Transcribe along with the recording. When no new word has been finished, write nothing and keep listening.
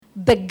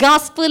The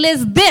gospel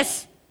is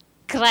this: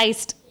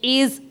 Christ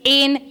is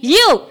in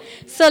you.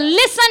 So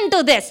listen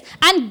to this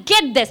and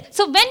get this.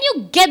 So when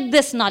you get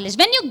this knowledge,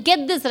 when you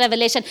get this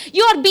revelation,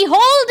 you are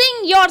beholding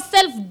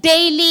yourself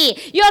daily.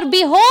 You are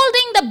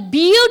beholding the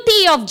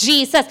beauty of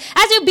Jesus.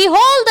 As you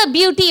behold the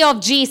beauty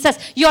of Jesus,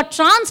 you are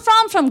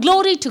transformed from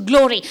glory to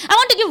glory. I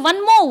want to give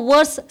one more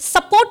verse,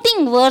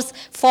 supporting verse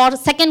for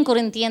 2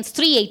 Corinthians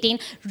 3:18.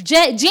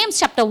 James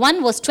chapter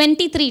 1 verse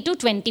 23 to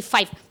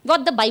 25.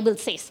 What the Bible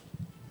says.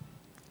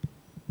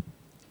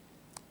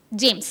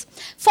 James,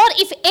 for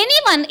if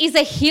anyone is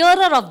a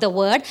hearer of the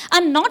word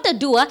and not a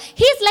doer,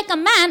 he is like a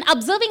man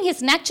observing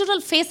his natural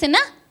face in a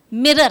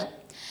mirror.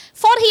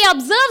 For he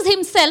observes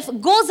himself,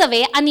 goes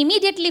away, and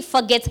immediately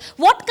forgets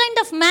what kind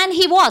of man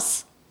he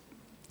was.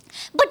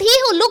 But he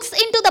who looks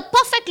into the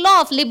perfect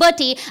law of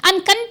liberty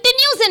and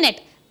continues in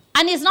it,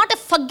 and is not a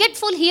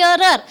forgetful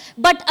hearer,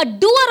 but a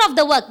doer of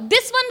the work,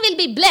 this one will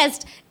be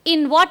blessed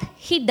in what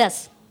he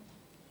does.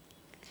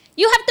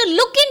 You have to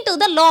look into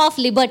the law of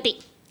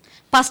liberty.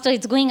 Pastor,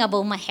 it's going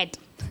above my head.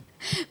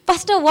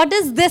 Pastor, what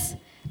is this?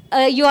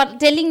 You are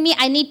telling me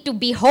I need to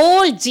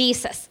behold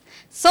Jesus.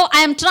 So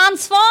I am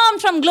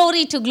transformed from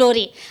glory to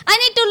glory. I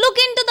need to look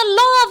into the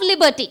law of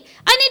liberty.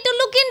 I need to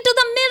look into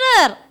the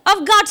mirror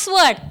of God's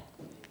word.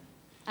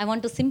 I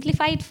want to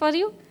simplify it for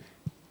you.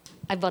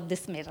 I bought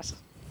this mirror.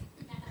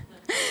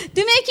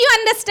 To make you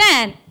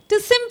understand,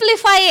 to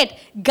simplify it,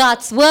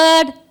 God's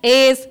word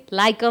is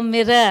like a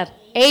mirror.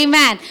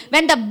 Amen.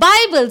 When the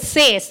Bible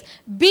says,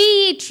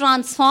 be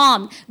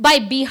transformed by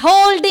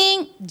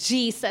beholding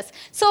Jesus.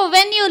 So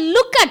when you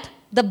look at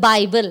the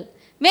Bible,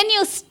 when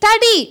you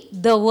study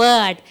the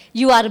word,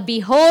 you are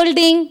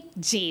beholding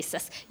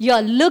Jesus. You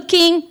are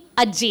looking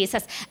at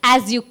Jesus.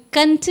 As you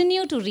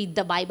continue to read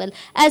the Bible,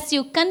 as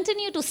you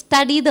continue to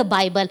study the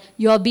Bible,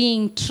 you are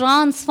being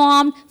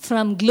transformed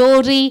from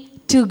glory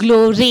to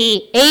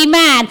glory.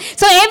 Amen.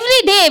 So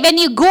every day when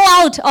you go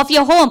out of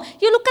your home,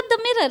 you look at the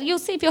mirror. You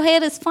see if your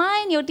hair is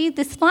fine, your teeth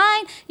is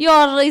fine,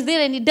 is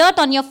there any dirt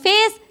on your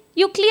face?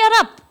 You clear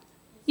up.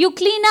 You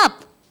clean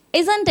up.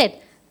 Isn't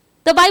it?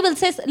 The Bible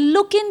says,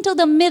 look into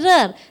the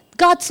mirror.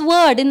 God's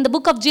word in the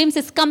book of James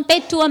is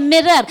compared to a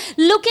mirror.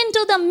 Look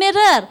into the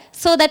mirror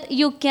so that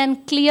you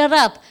can clear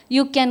up,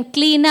 you can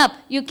clean up,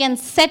 you can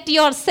set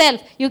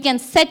yourself, you can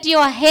set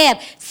your hair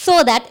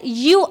so that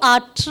you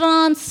are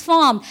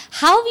transformed.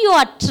 How you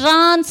are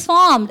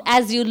transformed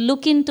as you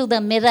look into the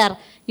mirror.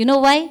 You know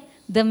why?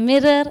 The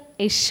mirror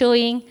is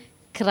showing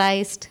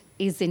Christ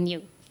is in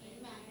you.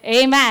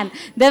 Amen.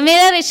 The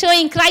mirror is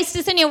showing Christ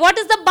is in you. What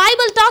is the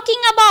Bible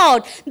talking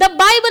about? The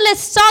Bible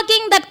is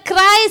talking that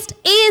Christ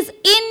is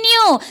in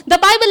you. The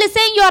Bible is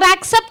saying you are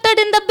accepted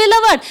in the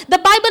beloved. The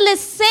Bible is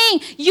saying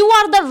you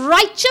are the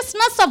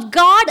righteousness of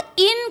God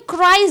in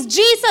Christ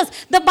Jesus.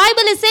 The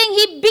Bible is saying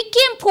he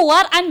became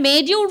poor and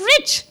made you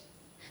rich.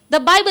 The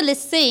Bible is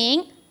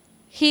saying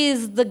he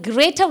is the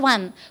greater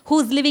one who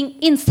is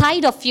living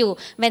inside of you.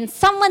 When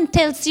someone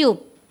tells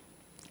you,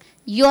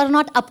 you are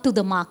not up to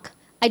the mark,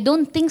 I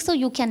don't think so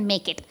you can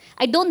make it.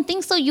 I don't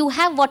think so you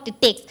have what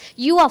it takes.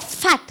 You are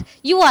fat.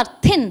 You are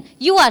thin.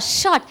 You are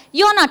short.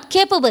 You are not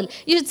capable.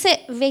 You would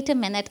say, wait a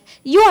minute.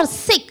 You are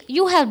sick.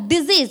 You have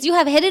disease. You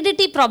have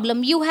heredity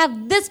problem. You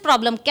have this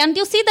problem. Can't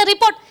you see the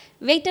report?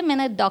 Wait a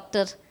minute,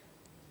 doctor.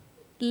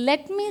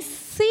 Let me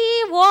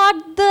see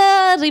what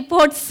the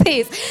report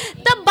says.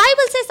 The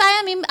Bible says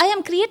I am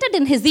created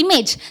in his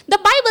image.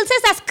 The Bible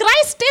says as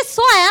Christ is,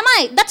 so am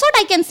I. That's what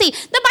I can see.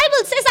 The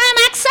Bible says I am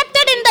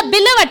accepted in the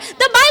beloved.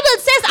 The Bible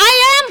says I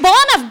am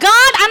born of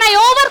God and I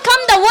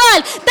overcome the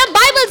world. The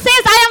Bible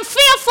says I am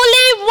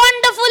fearfully,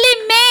 wonderfully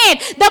made.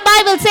 The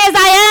Bible says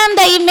I am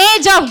the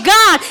image of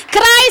God.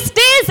 Christ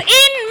is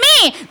in me.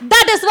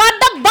 That is what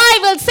the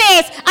Bible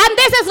says. And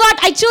this is what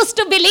I choose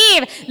to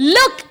believe.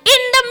 Look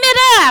in the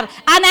mirror.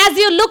 And as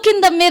you look in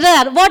the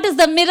mirror, what is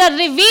the mirror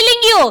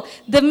revealing you?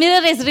 The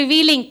mirror is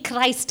revealing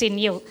Christ in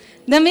you.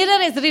 The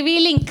mirror is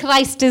revealing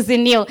Christ is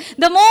in you.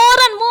 The more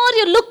and more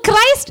you look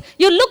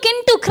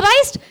into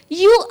Christ,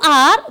 you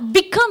are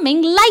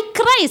becoming like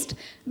Christ.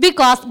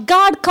 Because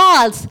God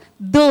calls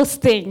those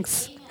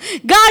things.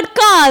 God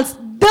calls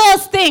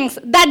those things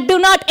that do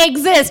not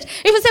exist.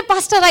 If you say,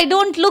 Pastor, I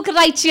don't look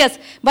righteous,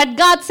 but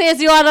God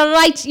says you are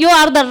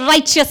the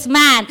righteous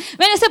man.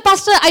 When you say,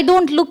 Pastor, I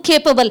don't look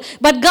capable,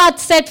 but God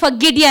said for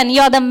Gideon, you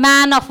are the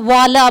man of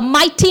valor,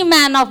 mighty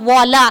man of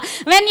valor.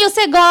 When you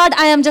say, God,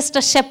 I am just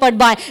a shepherd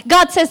boy,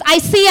 God says, I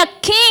see a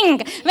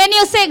king. When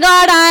you say,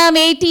 God, I am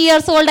 80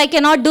 years old, I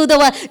cannot do the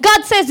work,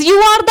 God says, you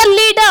are the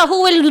leader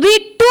who will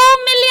lead 2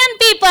 million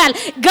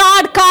people.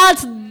 God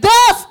calls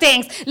those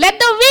things. Let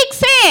the weak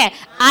say,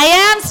 I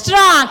am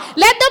strong.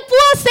 Let the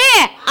poor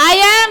say,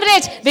 I am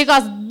rich.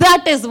 Because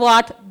that is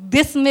what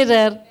this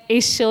mirror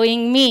is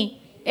showing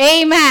me.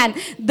 Amen.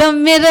 The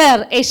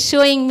mirror is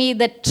showing me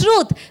the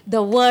truth,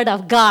 the word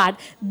of God.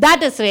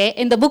 That is why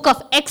in the book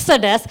of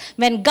Exodus,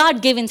 when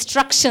God gave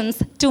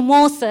instructions to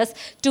Moses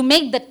to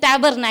make the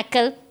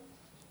tabernacle,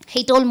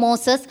 he told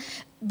Moses,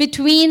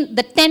 between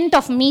the tent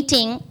of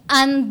meeting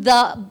and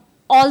the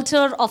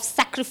altar of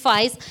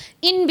sacrifice,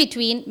 in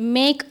between,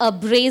 make a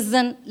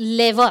brazen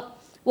laver.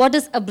 What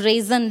is a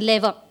brazen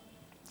laver?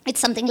 It's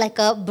something like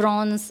a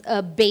bronze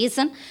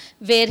basin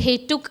where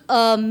he took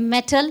a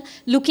metal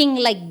looking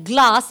like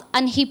glass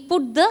and he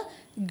put the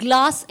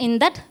glass in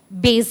that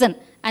basin.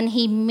 And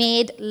he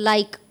made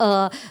like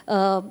a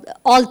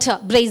altar,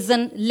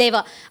 brazen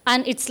laver.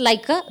 And it's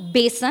like a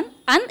basin.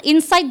 And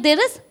inside there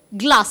is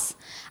glass.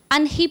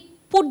 And he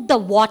put the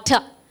water.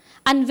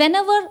 And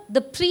whenever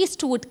the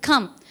priest would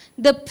come,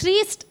 the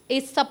priest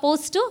is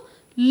supposed to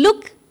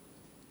look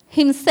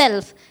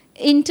himself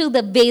into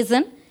the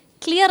basin,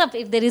 clear up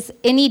if there is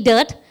any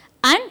dirt,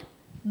 and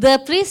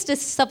the priest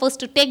is supposed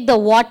to take the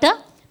water,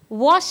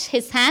 wash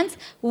his hands,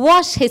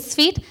 wash his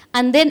feet,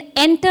 and then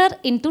enter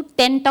into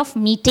tent of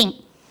meeting.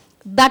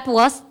 That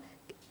was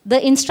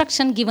the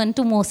instruction given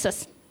to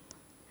Moses.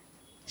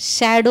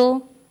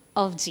 Shadow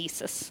of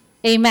Jesus.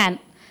 Amen.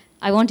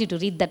 I want you to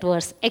read that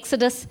verse.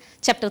 Exodus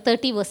chapter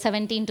 30, verse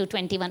 17 to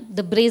 21.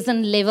 The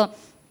brazen laver.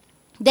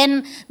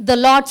 Then the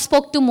Lord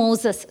spoke to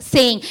Moses,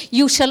 saying,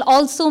 "You shall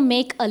also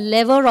make a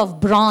laver of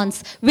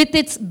bronze, with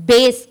its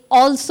base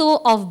also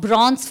of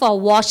bronze for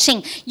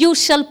washing. You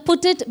shall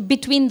put it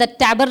between the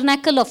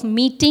tabernacle of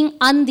meeting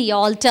and the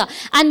altar,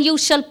 and you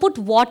shall put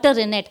water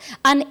in it.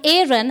 And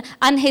Aaron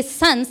and his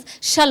sons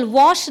shall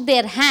wash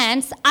their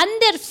hands and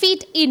their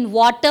feet in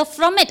water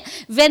from it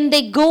when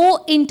they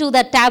go into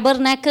the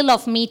tabernacle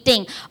of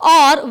meeting,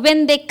 or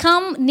when they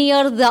come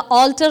near the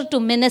altar to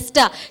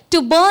minister,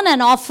 to burn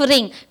an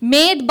offering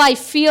made by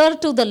fear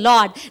to the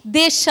Lord.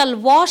 They shall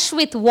wash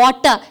with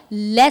water,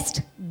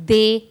 lest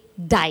they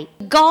die."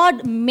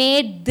 God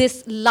made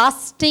this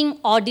lasting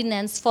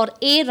ordinance for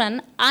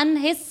Aaron and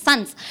his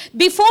sons.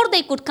 Before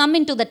they could come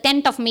into the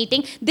tent of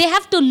meeting, they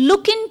have to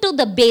look into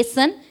the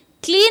basin,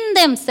 clean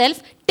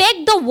themselves,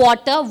 take the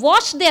water,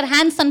 wash their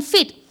hands and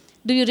feet.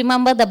 Do you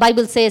remember the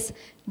Bible says,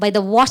 by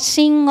the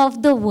washing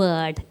of the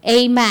word.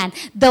 Amen.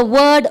 The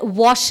word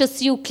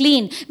washes you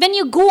clean. When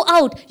you go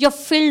out, you're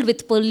filled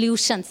with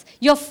pollutions.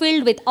 You're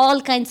filled with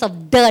all kinds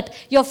of dirt.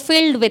 You're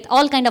filled with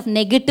all kind of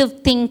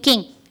negative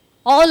thinking.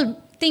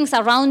 All things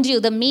around you,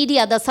 the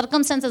media, the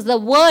circumstances, the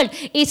world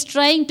is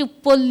trying to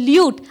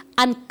pollute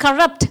and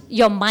corrupt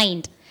your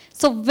mind.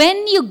 So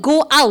when you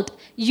go out,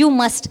 you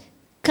must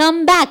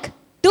come back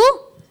to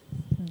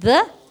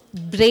the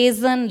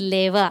brazen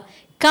laver.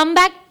 Come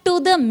back to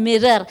the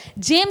mirror.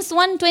 James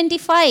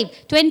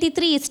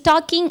 1:25-23 is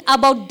talking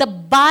about the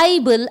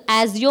Bible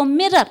as your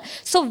mirror.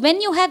 So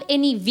when you have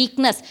any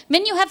weakness,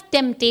 when you have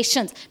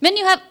temptations, when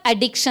you have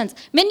addictions,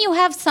 when you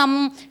have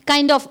some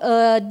kind of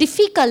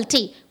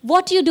difficulty,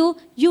 what you do?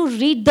 You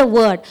read the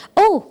word.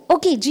 Oh,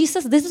 okay,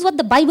 Jesus, this is what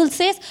the Bible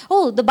says.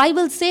 Oh, the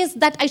Bible says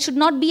that I should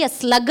not be a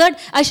sluggard.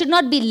 I should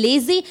not be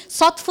lazy.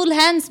 Slothful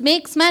hands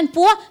makes man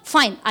poor.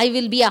 Fine, I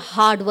will be a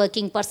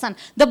hard-working person.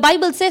 The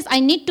Bible says I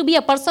need to be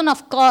a person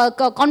of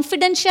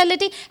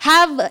confidentiality,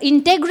 have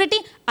integrity.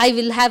 I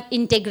will have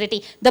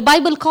integrity. The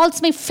Bible calls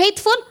me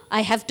faithful.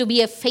 I have to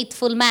be a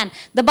faithful man.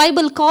 The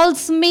Bible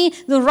calls me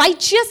the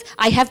righteous.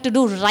 I have to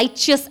do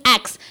righteous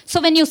acts.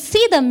 So when you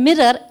see the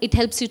mirror, it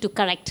helps you to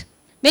correct.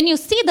 When you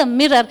see the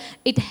mirror,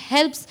 it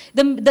helps.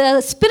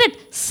 The Spirit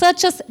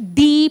searches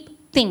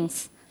deep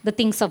things, the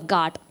things of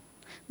God.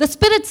 The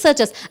Spirit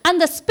searches,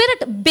 and the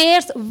Spirit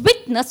bears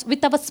witness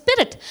with our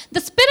spirit. The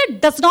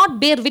Spirit does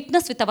not bear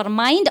witness with our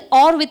mind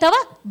or with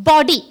our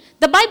body.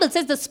 The Bible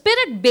says the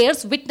Spirit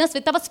bears witness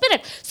with our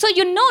spirit. So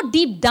you know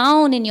deep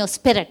down in your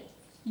spirit,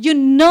 you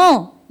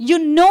know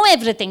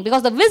everything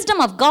because the wisdom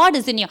of God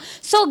is in you.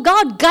 So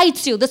God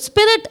guides you. The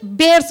Spirit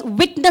bears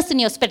witness in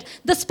your spirit.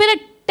 The Spirit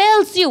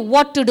tells you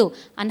what to do.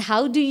 And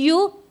how do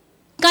you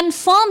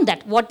confirm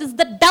that? What is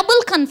the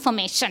double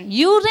confirmation?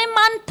 Urim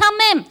and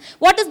Thummim.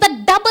 What is the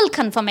double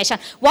confirmation?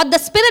 What the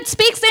Spirit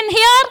speaks in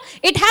here,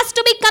 it has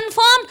to be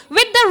confirmed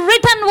with the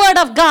written word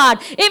of God.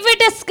 If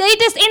it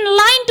is in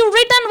line to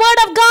written word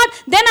of God,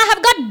 then I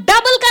have got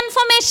double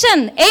confirmation.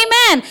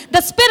 Amen.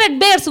 The Spirit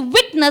bears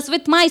witness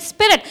with my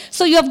spirit.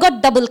 So you have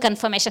got double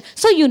confirmation.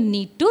 So you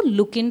need to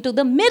look into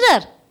the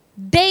mirror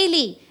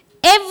daily.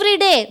 Every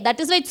day. That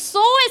is why it's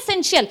so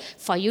essential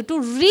for you to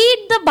read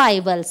the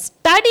Bible,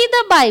 study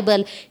the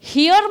Bible,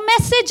 hear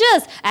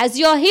messages. As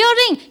you are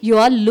hearing, you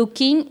are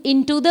looking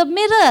into the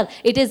mirror.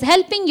 It is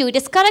helping you. It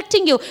is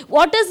correcting you.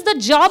 What is the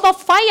job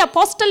of 5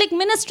 apostolic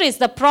ministries?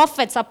 The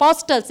prophets,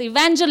 apostles,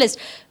 evangelists,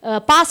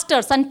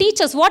 pastors and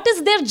teachers. What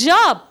is their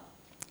job?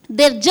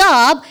 Their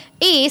job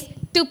is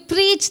to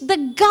preach the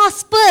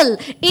gospel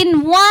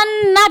in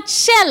one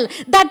nutshell.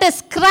 That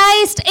is,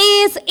 Christ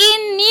is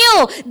in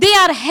you. They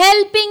are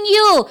helping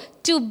you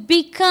to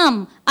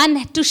become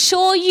and to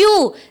show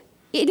you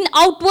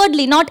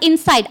outwardly, not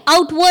inside.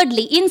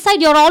 Outwardly.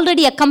 Inside you're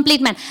already a complete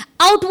man.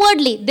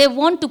 Outwardly, they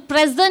want to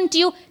present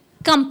you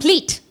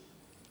complete.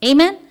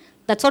 Amen.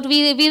 That's what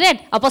we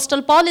read.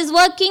 Apostle Paul is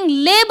working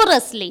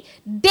laboriously,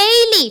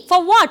 daily.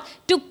 For what?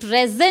 To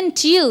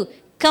present you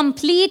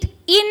complete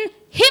in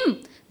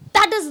him.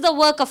 That is the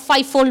work of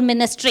fivefold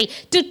ministry.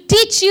 To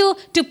teach you,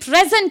 to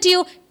present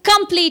you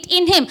complete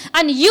in him.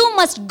 And you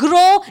must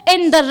grow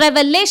in the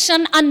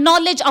revelation and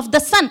knowledge of the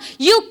Son.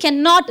 You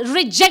cannot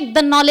reject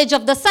the knowledge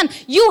of the Son.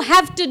 You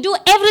have to do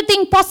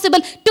everything possible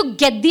to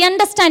get the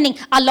understanding.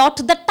 Allot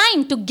the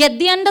time to get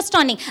the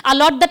understanding.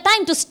 Allot the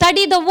time to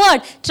study the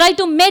word. Try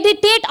to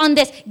meditate on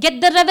this.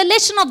 Get the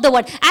revelation of the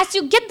word. As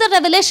you get the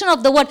revelation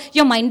of the word,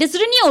 your mind is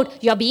renewed.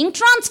 You're being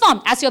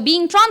transformed. As you're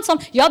being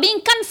transformed, you're being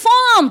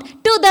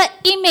conformed to the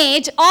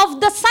image of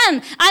the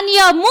Son. And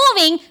you're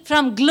moving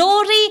from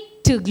glory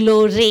to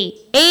glory.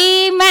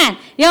 Amen.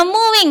 You're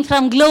moving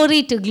from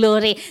glory to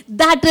glory.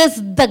 That is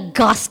the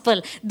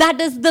gospel. That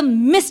is the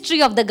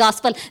mystery of the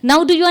gospel.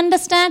 Now do you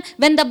understand?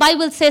 When the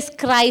Bible says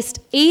Christ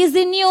is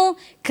in you,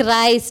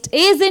 Christ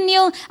is in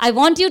you, I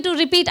want you to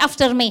repeat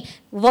after me.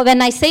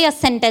 When I say a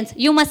sentence,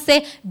 you must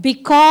say,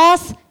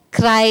 because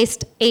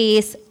Christ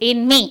is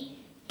in me.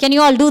 Can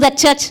you all do that,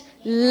 church?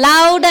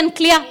 Loud and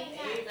clear.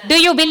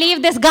 Do you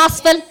believe this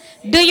gospel?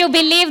 Do you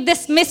believe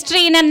this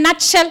mystery in a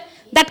nutshell?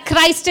 That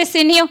Christ is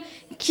in you?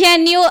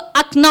 Can you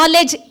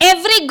acknowledge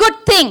every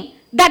good thing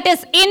that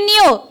is in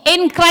you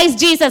in Christ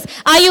Jesus?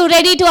 Are you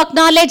ready to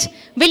acknowledge?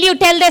 Will you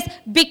tell this?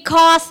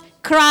 Because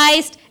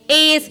Christ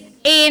is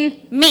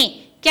in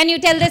me. Can you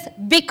tell this?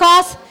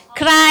 Because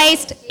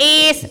Christ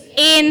is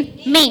in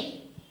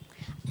me.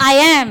 I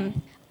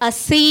am a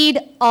seed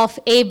of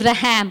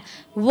Abraham.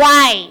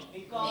 Why?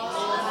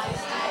 Because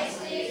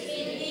Christ is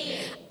in me.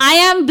 I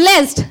am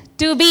blessed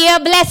to be a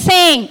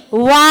blessing.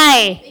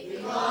 Why?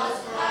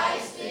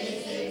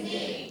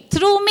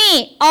 Through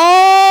me,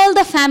 all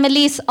the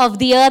families of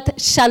the earth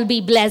shall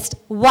be blessed.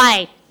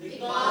 Why?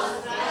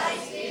 Because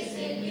Christ is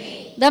in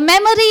me. The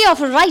memory of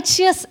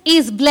righteous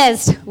is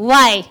blessed.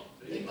 Why?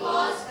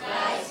 Because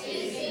Christ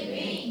is in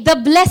me. The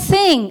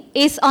blessing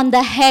is on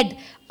the head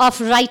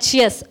of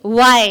righteous.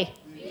 Why?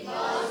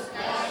 Because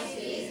Christ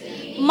is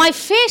in me. My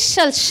face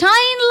shall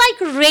shine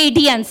like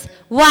radiance.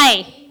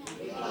 Why?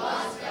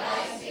 Because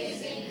Christ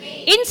is in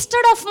me.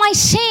 Instead of my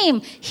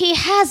shame, he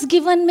has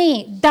given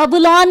me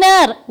double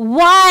honor.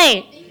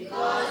 Why?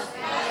 Because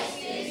Christ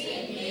is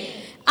in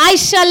me. I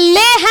shall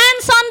lay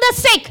hands on the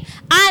sick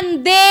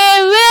and they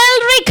will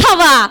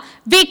recover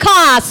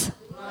because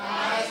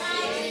Christ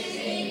is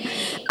in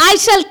me. I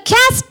shall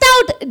cast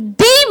out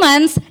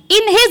demons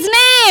in his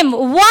name.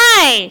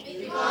 Why?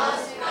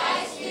 Because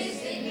Christ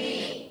is in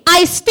me.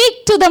 I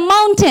speak to the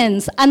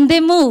mountains and they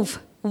move.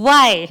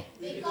 Why?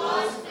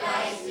 Because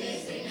Christ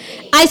is in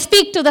me. I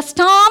speak to the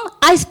storm,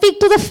 I speak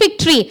to the fig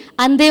tree,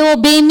 and they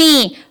obey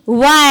me.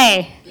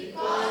 Why?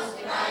 Because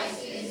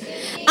Christ is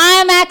in me. I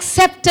am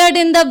accepted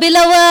in the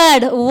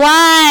beloved.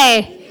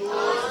 Why?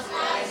 Because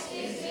Christ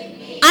is in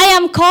me. I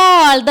am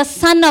called the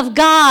Son of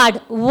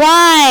God.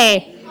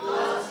 Why?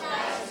 Because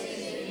Christ is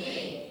in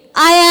me.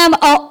 I am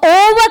an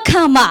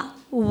overcomer.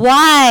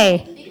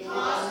 Why?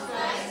 Because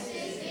Christ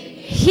is in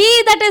me.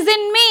 He that is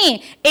in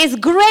me is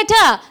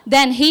greater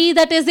than he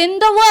that is in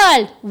the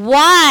world.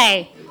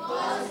 Why?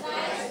 Because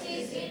Christ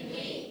is in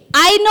me.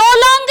 I no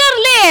longer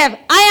live.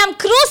 I am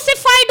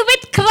crucified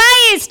with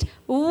Christ.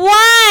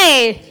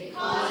 Why?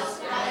 Because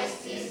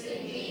Christ is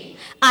in me.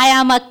 I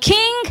am a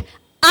king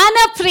and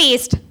a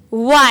priest.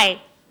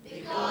 Why?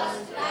 Because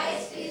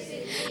Christ is in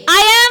me.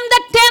 I am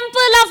the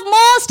temple of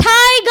Most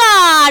High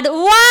God.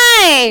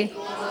 Why?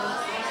 Because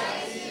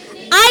Christ is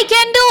in me. I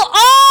can do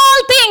all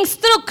things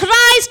through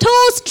Christ who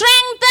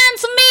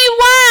strengthens me.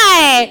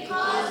 Why?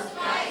 Because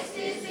Christ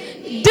is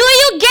in me. Do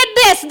you get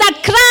this? That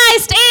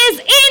Christ is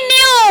in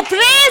you.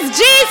 Praise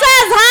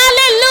Jesus.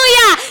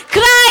 Hallelujah.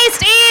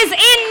 Christ is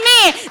in me.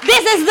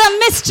 This is the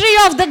mystery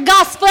of the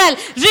gospel.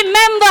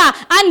 Remember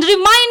and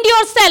remind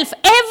yourself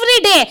every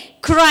day,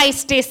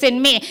 Christ is in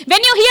me.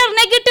 When you hear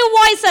negative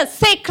voices,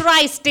 say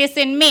Christ is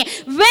in me.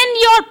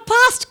 When your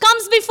past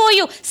comes before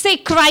you, say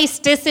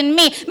Christ is in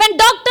me. When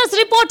doctor's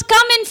report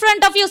come in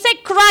front of you, say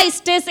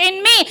Christ is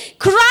in me.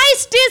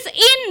 Christ is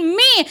in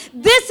me.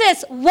 This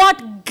is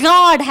what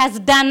God has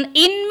done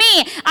in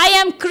me. I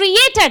am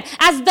created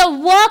as the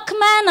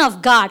workman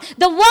of God,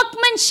 the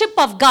workmanship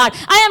of God.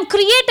 I am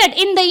created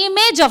in the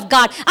image of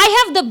God.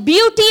 I have the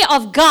beauty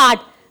of God.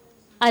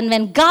 And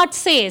when God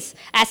says,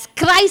 as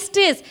Christ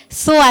is,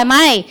 so am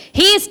I.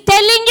 He is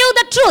telling you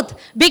the truth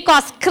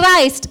because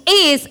Christ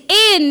is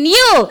in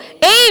you.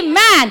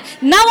 Amen.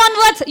 Now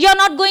onwards, you're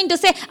not going to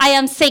say, I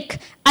am sick,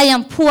 I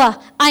am poor,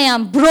 I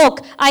am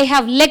broke, I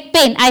have leg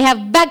pain, I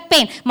have back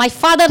pain. My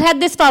father had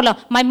this problem,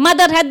 my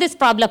mother had this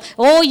problem.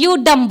 Oh, you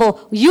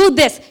Dumbo, you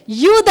this,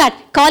 you that.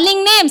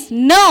 Calling names?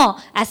 No.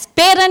 As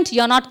parent,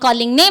 you're not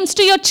calling names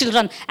to your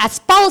children. As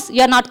spouse,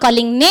 you're not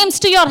calling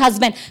names to your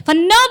husband. For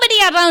nobody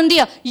around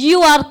you,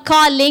 you are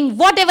calling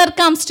whatever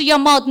comes to your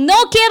mouth.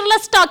 No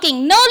careless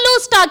talking, no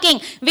loose talking.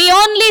 We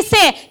only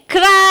say,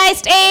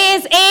 Christ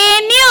is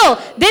in you.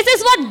 This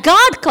is what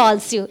God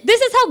calls you.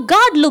 This is how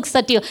God looks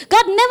at you.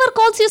 God never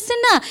calls you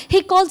sinner.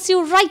 He calls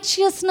you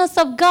righteousness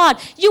of God.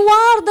 You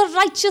are the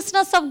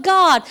righteousness of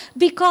God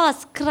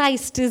because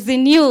Christ is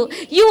in you.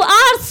 You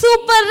are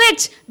super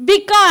rich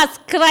because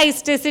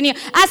Christ is in you.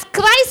 As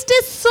Christ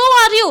is, so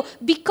are you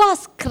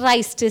because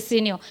Christ is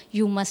in you.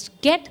 You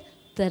must get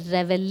the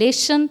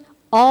revelation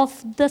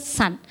of the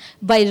Son.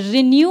 By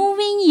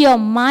renewing your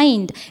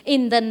mind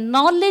in the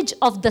knowledge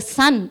of the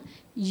Son,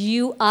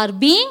 you are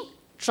being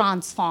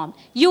transformed.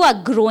 You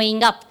are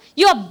growing up.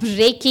 You are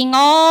breaking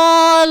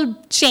all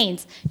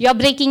chains. You are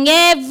breaking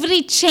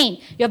every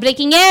chain. You are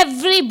breaking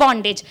every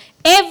bondage,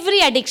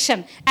 every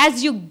addiction.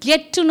 As you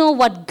get to know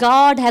what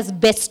God has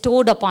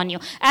bestowed upon you,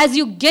 as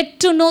you get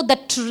to know the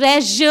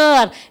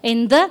treasure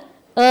in the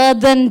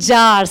earthen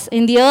jars,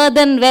 in the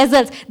earthen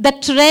vessels, the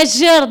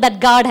treasure that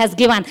God has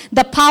given,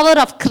 the power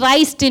of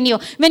Christ in you.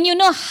 When you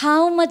know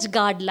how much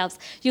God loves,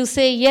 you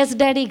say, yes,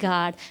 Daddy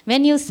God.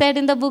 When you said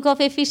in the book of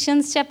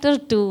Ephesians chapter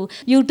 2,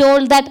 you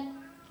told that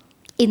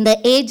in the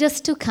ages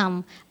to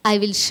come, I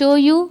will show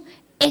you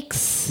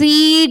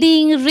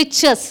exceeding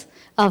riches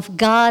of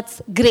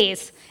God's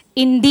grace.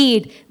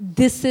 Indeed,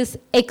 this is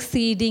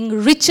exceeding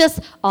riches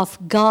of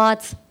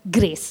God's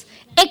grace.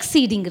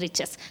 Exceeding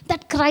riches.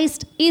 That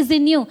Christ is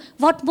in you.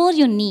 What more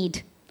you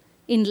need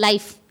in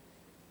life?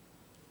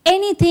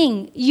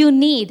 Anything you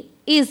need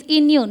is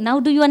in you. Now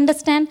do you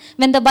understand?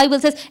 When the Bible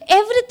says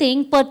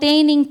everything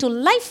pertaining to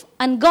life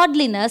and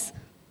godliness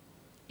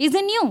is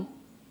in you.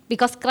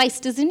 Because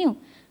Christ is in you.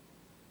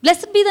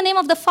 Blessed be the name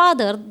of the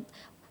Father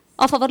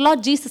of our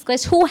Lord Jesus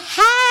Christ, who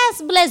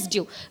has blessed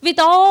you with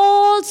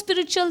all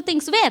spiritual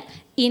things. Where?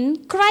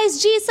 In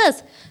Christ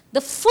Jesus.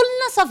 The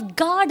fullness of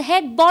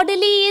Godhead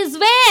bodily is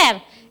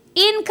where?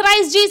 In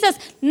Christ Jesus.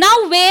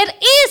 Now where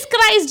is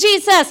Christ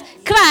Jesus?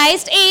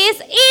 Christ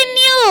is in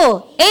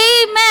you.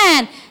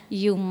 Amen.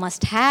 You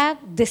must have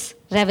this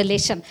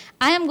revelation.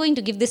 I am going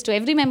to give this to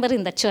every member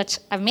in the church.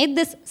 I've made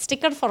this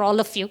sticker for all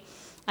of you.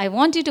 I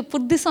want you to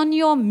put this on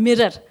your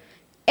mirror.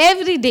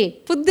 Every day,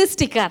 put this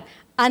sticker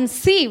and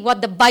see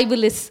what the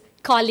Bible is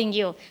calling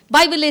you.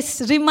 Bible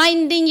is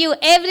reminding you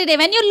every day.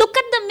 When you look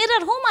at the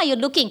mirror, whom are you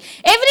looking?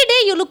 Every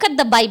day you look at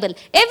the Bible.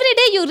 Every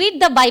day you read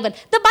the Bible.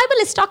 The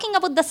Bible is talking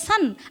about the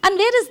Son. And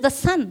where is the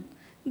Son?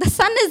 The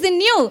Son is in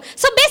you.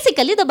 So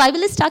basically the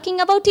Bible is talking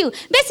about you.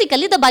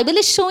 Basically the Bible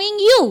is showing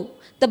you.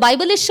 The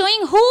Bible is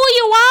showing who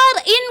you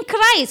are in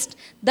Christ.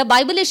 The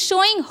Bible is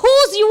showing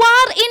whose you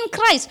are in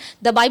Christ.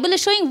 The Bible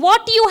is showing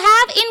what you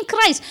have in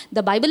Christ.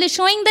 The Bible is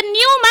showing the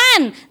new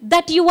man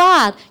that you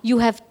are. You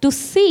have to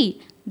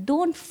see.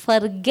 Don't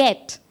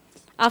forget.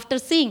 After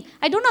seeing,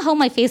 I don't know how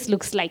my face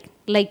looks like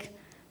the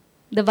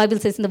Bible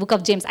says in the book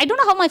of James. I don't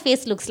know how my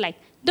face looks like.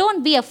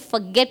 Don't be a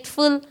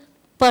forgetful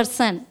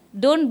person.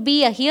 Don't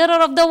be a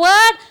hearer of the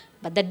word,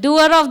 but the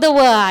doer of the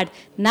word.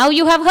 Now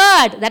you have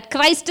heard that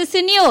Christ is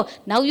in you.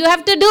 Now you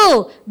have to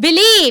do.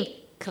 Believe.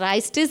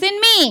 Christ is in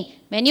me.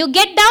 When you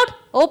get doubt,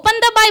 open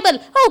the Bible.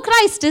 Oh,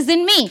 Christ is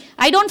in me.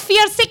 I don't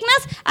fear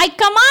sickness. I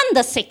command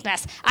the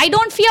sickness. I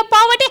don't fear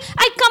poverty.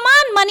 I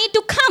command money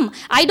to come.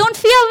 I don't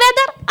fear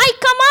weather. I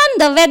command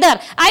the weather.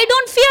 I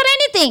don't fear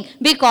anything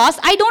because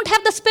I don't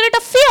have the spirit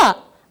of fear.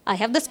 I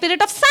have the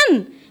spirit of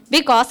son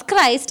because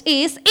Christ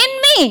is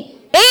in me.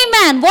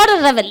 Amen. What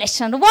a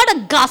revelation. What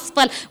a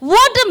gospel.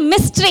 What a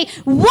mystery.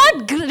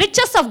 What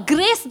riches of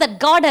grace that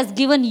God has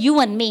given you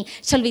and me.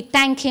 Shall we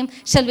thank him?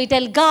 Shall we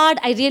tell God,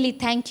 I really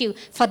thank you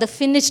for the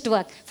finished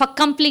work, for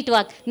complete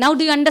work. Now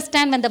do you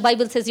understand when the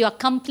Bible says you are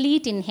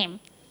complete in him?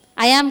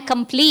 I am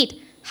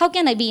complete. How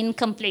can I be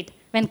incomplete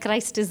when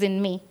Christ is in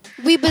me?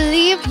 We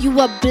believe you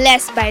were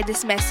blessed by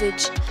this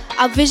message.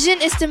 Our vision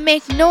is to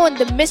make known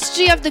the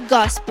mystery of the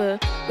gospel,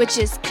 which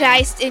is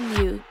Christ in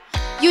you.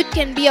 You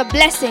can be a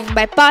blessing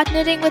by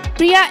partnering with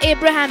Priya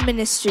Abraham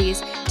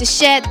Ministries to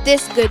share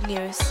this good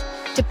news.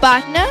 To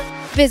partner,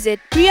 visit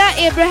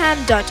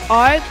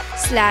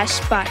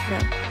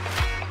priyaabraham.org/partner.